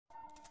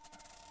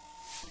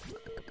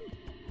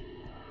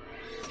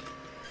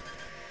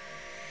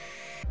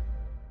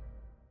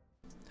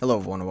Hello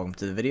everyone and welcome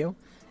to the video,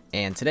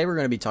 and today we're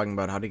going to be talking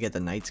about how to get the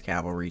Knight's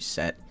Cavalry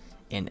set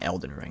in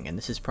Elden Ring. And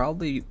this is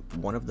probably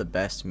one of the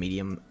best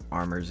medium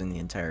armors in the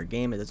entire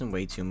game. It doesn't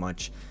weigh too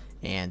much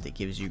and it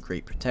gives you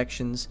great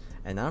protections,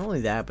 and not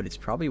only that, but it's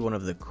probably one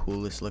of the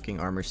coolest looking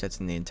armor sets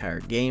in the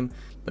entire game.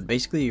 But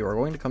basically you're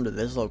going to come to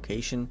this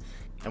location,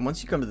 and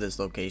once you come to this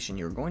location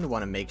you're going to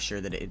want to make sure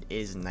that it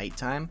is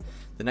nighttime.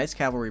 The Knight's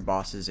Cavalry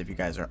bosses, if you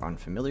guys are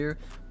unfamiliar,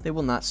 they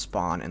will not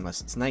spawn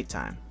unless it's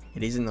nighttime.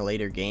 It is in the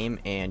later game,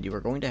 and you are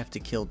going to have to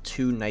kill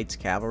 2 Knight's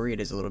Cavalry.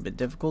 It is a little bit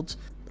difficult,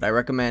 but I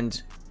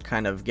recommend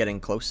kind of getting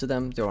close to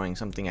them, throwing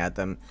something at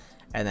them,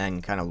 and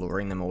then kind of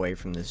luring them away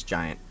from this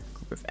giant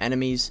group of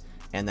enemies,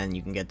 and then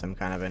you can get them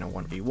kind of in a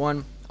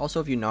 1v1. Also,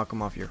 if you knock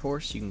them off your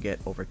horse, you can get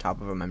over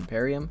top of them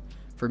Imperium.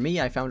 For me,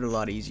 I found it a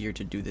lot easier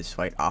to do this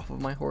fight off of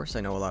my horse.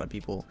 I know a lot of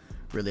people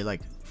really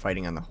like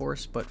fighting on the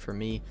horse, but for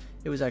me,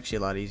 it was actually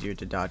a lot easier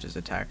to dodge his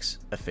attacks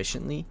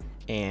efficiently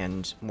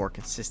and more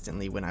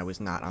consistently when I was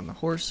not on the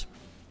horse,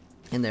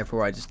 and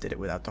therefore I just did it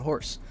without the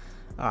horse.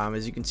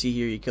 As you can see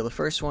here, you kill the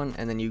first one,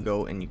 and then you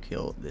go and you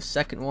kill the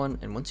second one,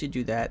 and once you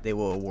do that, they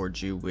will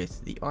award you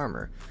with the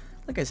armor.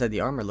 Like I said, the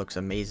armor looks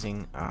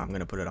amazing. I'm going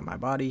to put it on my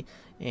body,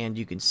 and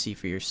you can see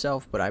for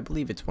yourself, but I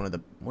believe it's one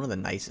of the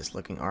nicest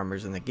looking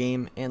armors in the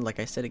game. And like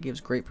I said, it gives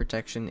great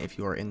protection if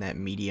you are in that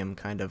medium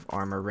kind of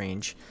armor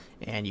range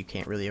and you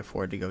can't really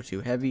afford to go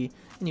too heavy,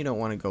 and you don't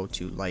want to go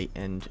too light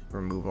and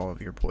remove all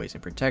of your poison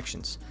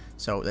protections.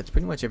 So that's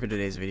pretty much it for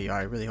today's video.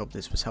 I really hope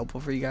this was helpful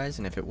for you guys,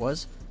 and if it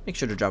was, make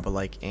sure to drop a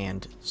like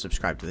and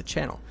subscribe to the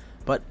channel.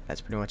 But that's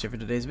pretty much it for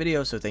today's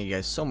video, so thank you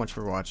guys so much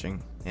for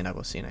watching, and I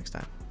will see you next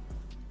time.